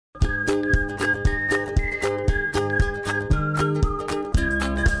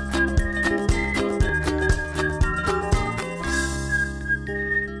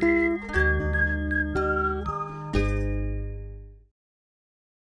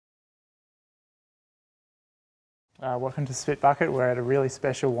Welcome to Spitbucket. We're at a really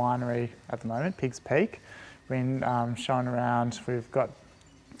special winery at the moment, Piggs Peake. Been shown around. We've got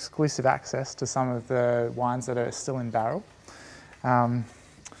exclusive access to some of the wines that are still in barrel. I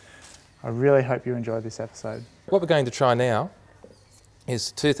really hope you enjoy this episode. What we're going to try now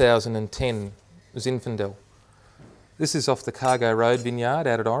is 2010 Zinfandel. This is off the Cargo Road vineyard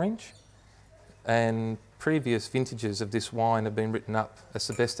out at Orange, and previous vintages of this wine have been written up as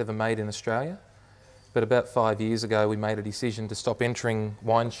the best ever made in Australia. But about 5 years ago we made a decision to stop entering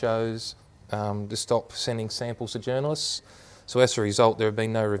wine shows, to stop sending samples to journalists. So as a result there have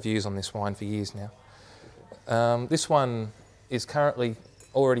been no reviews on this wine for years now. This one is currently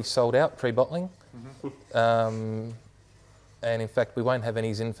already sold out pre-bottling. And in fact we won't have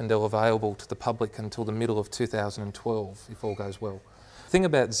any Zinfandel available to the public until the middle of 2012 if all goes well. The thing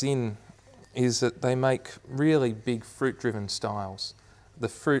about Zin is that they make really big fruit-driven styles. The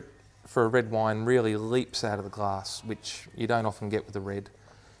fruit for a red wine really leaps out of the glass, which you don't often get with a red.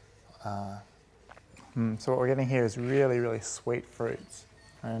 So what we're getting here is really, really sweet fruits,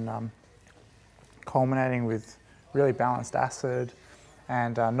 and culminating with really balanced acid,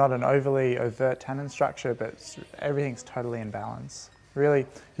 and not an overly overt tannin structure, but everything's totally in balance. Really,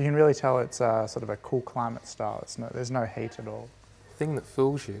 you can really tell it's sort of a cool climate style. There's no heat at all. The thing that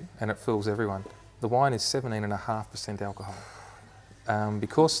fools you, and it fools everyone, the wine is 17.5% alcohol.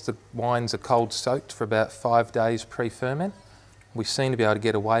 Because the wines are cold soaked for about 5 days pre-ferment, we seem to be able to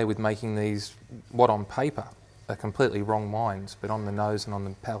get away with making these, what on paper are completely wrong wines, but on the nose and on the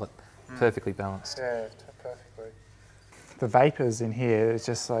palate, perfectly balanced. Yeah, perfectly. The vapours in here, it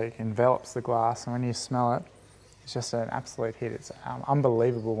just like envelops the glass, and when you smell it, it's just an absolute hit. It's an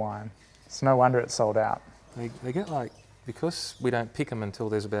unbelievable wine. It's no wonder it's sold out. They get like, because we don't pick them until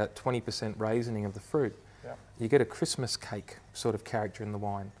there's about 20% raisoning of the fruit, you get a Christmas cake sort of character in the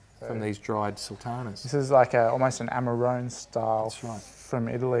wine from these dried sultanas. This is like almost an Amarone style from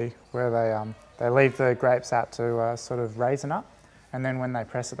Italy, where they leave the grapes out to sort of raisin up, and then when they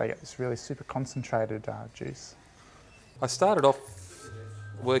press it they get this really super concentrated juice. I started off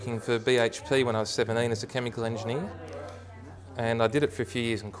working for BHP when I was 17 as a chemical engineer, and I did it for a few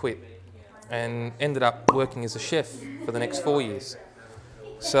years and quit, and ended up working as a chef for the next 4 years.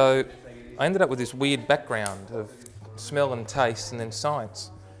 So I ended up with this weird background of smell and taste and then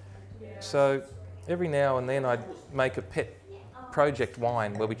science. So every now and then I'd make a pet project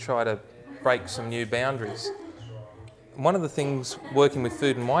wine where we try to break some new boundaries. One of the things working with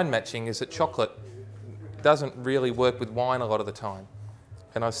food and wine matching is that chocolate doesn't really work with wine a lot of the time.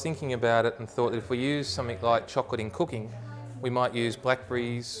 And I was thinking about it and thought that if we use something like chocolate in cooking, we might use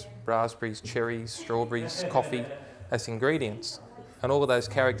blackberries, raspberries, cherries, strawberries, coffee as ingredients. And all of those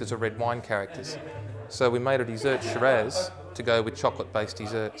characters are red wine characters. So we made a dessert Shiraz to go with chocolate-based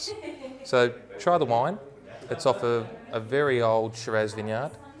desserts. So try the wine. It's off a very old Shiraz vineyard,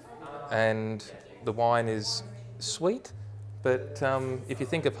 and the wine is sweet, but if you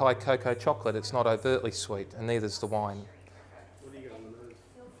think of high cocoa chocolate, it's not overtly sweet, and neither's the wine.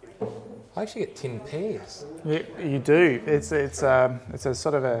 I actually get tinned pears. You do. It's a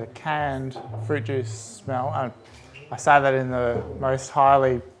sort of a canned fruit juice smell. I say that in the most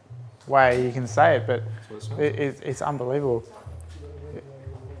highly way you can say it, but it's unbelievable.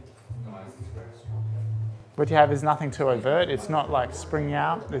 What you have is nothing too overt. It's not like springing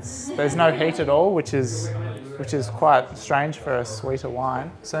out. There's no heat at all, which is quite strange for a sweeter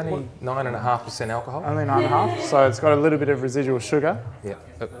wine. It's only 9.5% alcohol. Only 9.5, so it's got a little bit of residual sugar. Yeah,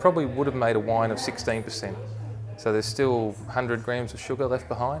 it probably would have made a wine of 16%. So there's still 100 grams of sugar left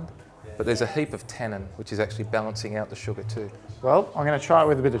behind. But there's a heap of tannin, which is actually balancing out the sugar too. Well, I'm going to try it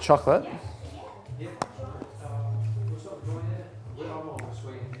with a bit of chocolate.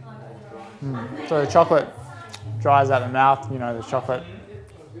 So the chocolate dries out the mouth, you know, the chocolate.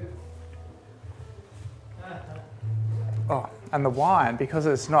 Oh, and the wine, because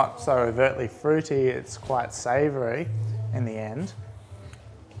it's not so overtly fruity, it's quite savoury in the end.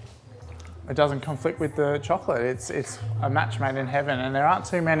 It doesn't conflict with the chocolate. It's a match made in heaven, and there aren't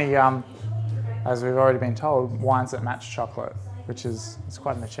too many, as we've already been told, wines that match chocolate, which is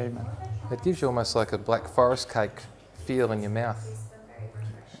quite an achievement. It gives you almost like a Black Forest cake feel in your mouth.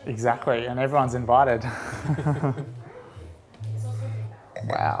 Exactly, and everyone's invited.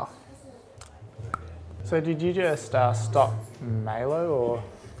 Wow. So did you just stop Malo, or?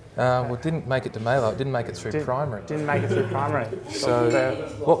 Well, it didn't make it to Malo, it didn't make it through primary. Didn't make it through primary. So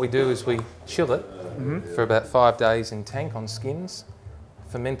what we do is we chill it for about 5 days in tank on skins,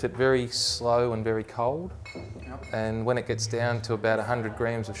 ferment it very slow and very cold, and when it gets down to about 100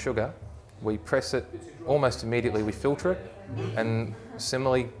 grams of sugar, we press it, almost immediately we filter it, and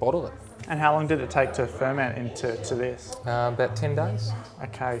similarly bottle it. And how long did it take to ferment into this? About 10 days.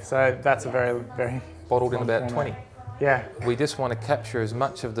 Okay, so that's a very, very... Bottled in about 20. Yeah. We just want to capture as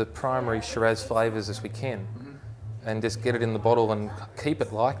much of the primary Shiraz flavours as we can, and just get it in the bottle and keep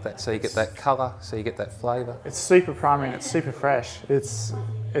it like that, so you get that colour, so you get that flavour. It's super primary and it's super fresh. It's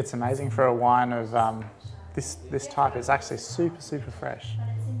amazing for a wine of this type. It's actually super, super fresh.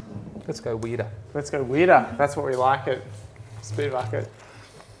 Let's go weirder. Let's go weirder. That's what we like at Spitbucket.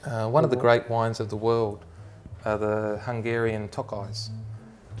 One of the great wines of the world are the Hungarian Tokajs.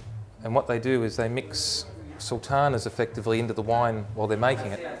 And what they do is they mix sultanas effectively into the wine while they're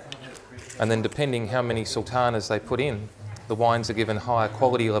making it. And then depending how many sultanas they put in, the wines are given higher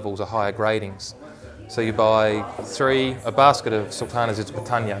quality levels or higher gradings. So you buy a basket of sultanas is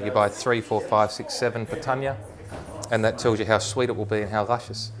Patania. You buy 3, 4, 5, 6, 7 Patania, and that tells you how sweet it will be and how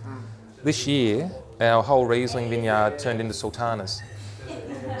luscious. This year, our whole Riesling vineyard turned into sultanas.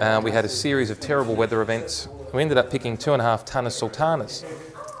 We had a series of terrible weather events. We ended up picking 2.5 tonne of sultanas,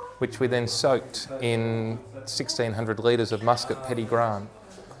 which we then soaked in 1,600 litres of muscat Petit Grand.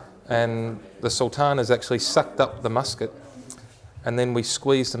 And the sultanas actually sucked up the muscat, and then we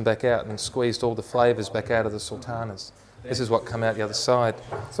squeezed them back out and squeezed all the flavours back out of the sultanas. This is what come out the other side.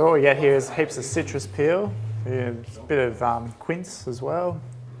 So what we get here is heaps of citrus peel, a bit of quince as well,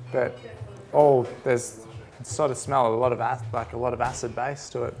 but there's sort of smell a lot of acid base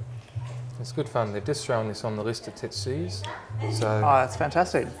to it. It's good fun. They've just thrown this on the list of Tetsu's. So oh, that's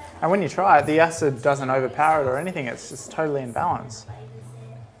fantastic. And when you try it, the acid doesn't overpower it or anything. It's just totally in balance.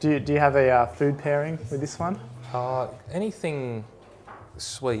 Do you have a food pairing with this one? Anything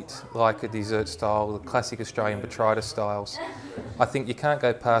sweet, like a dessert style, the classic Australian botrytis styles. I think you can't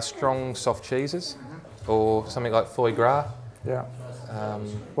go past strong soft cheeses or something like foie gras. Yeah.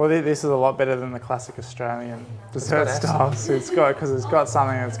 Well, this is a lot better than the classic Australian dessert styles. It's got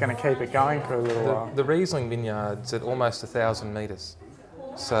something that's going to keep it going for a little while. The Riesling vineyard's at almost 1,000 metres,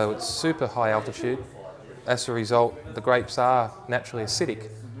 so it's super high altitude. As a result, the grapes are naturally acidic,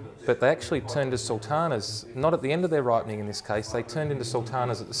 but they actually turn to sultanas, not at the end of their ripening in this case, they turned into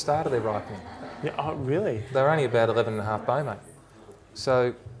sultanas at the start of their ripening. Yeah, oh, really? They were only about 11.5 Beaumont.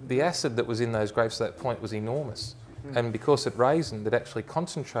 So the acid that was in those grapes at that point was enormous. And because it raisined, it actually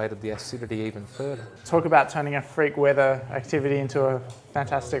concentrated the acidity even further. Talk about turning a freak weather activity into a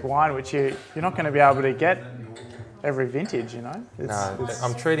fantastic wine, which you're not going to be able to get every vintage, you know?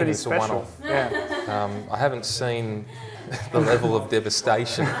 I'm treating this special. a one-off. Yeah. I haven't seen the level of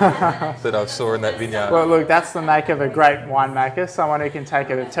devastation that I saw in that vineyard. Well, look, that's the make of a great winemaker, someone who can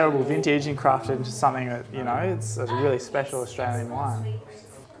take a terrible vintage and craft it into something that, you know, it's a really special Australian wine.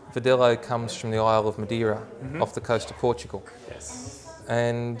 Verdelho comes from the Isle of Madeira, off the coast of Portugal. Yes.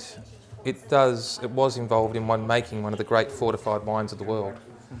 And it was involved in making one of the great fortified wines of the world.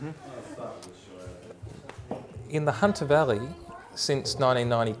 In the Hunter Valley, since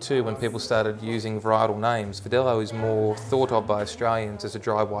 1992, when people started using varietal names, Verdelho is more thought of by Australians as a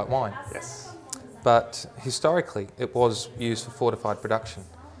dry white wine. Yes. But historically, it was used for fortified production.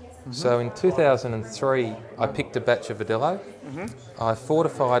 So in 2003, I picked a batch of Verdelho. I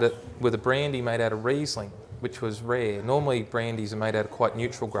fortified it with a brandy made out of Riesling, which was rare. Normally brandies are made out of quite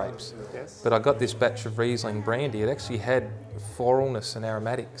neutral grapes. Yes. But I got this batch of Riesling brandy. It actually had floralness and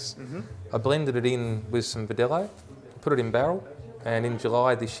aromatics. I blended it in with some Verdelho, put it in barrel, and in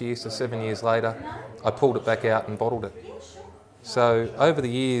July this year, so 7 years later, I pulled it back out and bottled it. So over the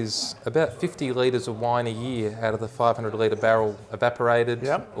years, about 50 litres of wine a year out of the 500 litre barrel evaporated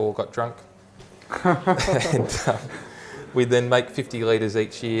or got drunk. And we then make 50 litres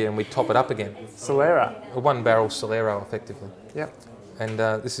each year and we top it up again. Solera. A 1 barrel Solero, effectively. Yep. And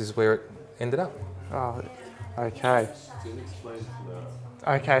this is where it ended up. Oh, okay.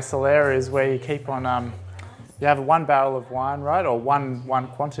 Okay, Solera is where you keep on, you have 1 barrel of wine, right, or one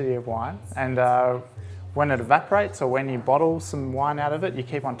quantity of wine, and when it evaporates or when you bottle some wine out of it, you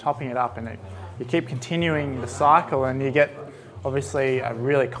keep on topping it up, and you keep continuing the cycle, and you get obviously a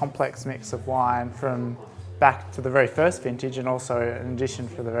really complex mix of wine from back to the very first vintage and also an addition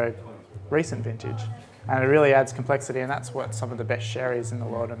for the very recent vintage. And it really adds complexity, and that's what some of the best sherries in the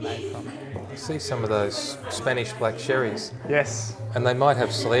world are made from. You see some of those Spanish black sherries. Yes. And they might have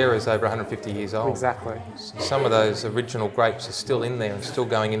Soleras over 150 years old. Exactly. Some of those original grapes are still in there and still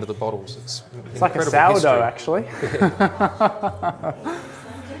going into the bottles. It's like a sourdough, actually.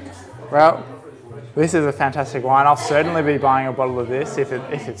 Well, this is a fantastic wine. I'll certainly be buying a bottle of this if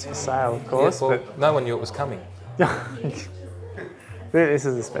it's for sale, of course. Yeah, well, no one knew it was coming. This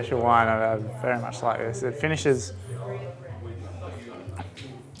is a special wine. I very much like this. It finishes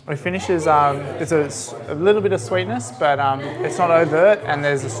It finishes, it's a little bit of sweetness, but it's not overt, and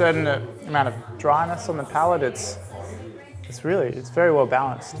there's a certain amount of dryness on the palate. It's very well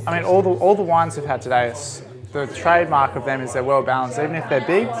balanced. I mean, all the wines we've had today, the trademark of them is they're well balanced. Even if they're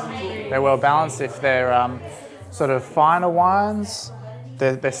big, they're well balanced. If they're sort of finer wines,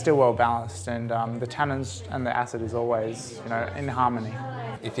 they're still well balanced, and the tannins and the acid is always, you know, in harmony.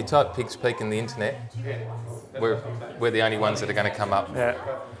 If you type Piggs Peake in the internet, we're the only ones that are going to come up. Yeah.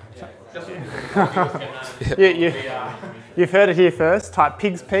 You've heard it here first. Type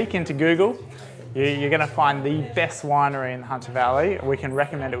Piggs Peake into Google. You're going to find the best winery in the Hunter Valley. We can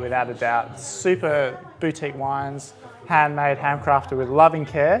recommend it without a doubt. Super boutique wines, handmade, handcrafted with loving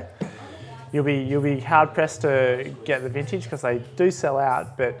care. You'll be hard pressed to get the vintage because they do sell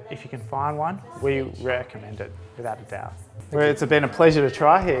out. But if you can find one, we recommend it without a doubt. It's been a pleasure to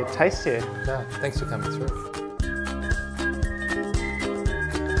try here, taste here. Yeah, thanks for coming through.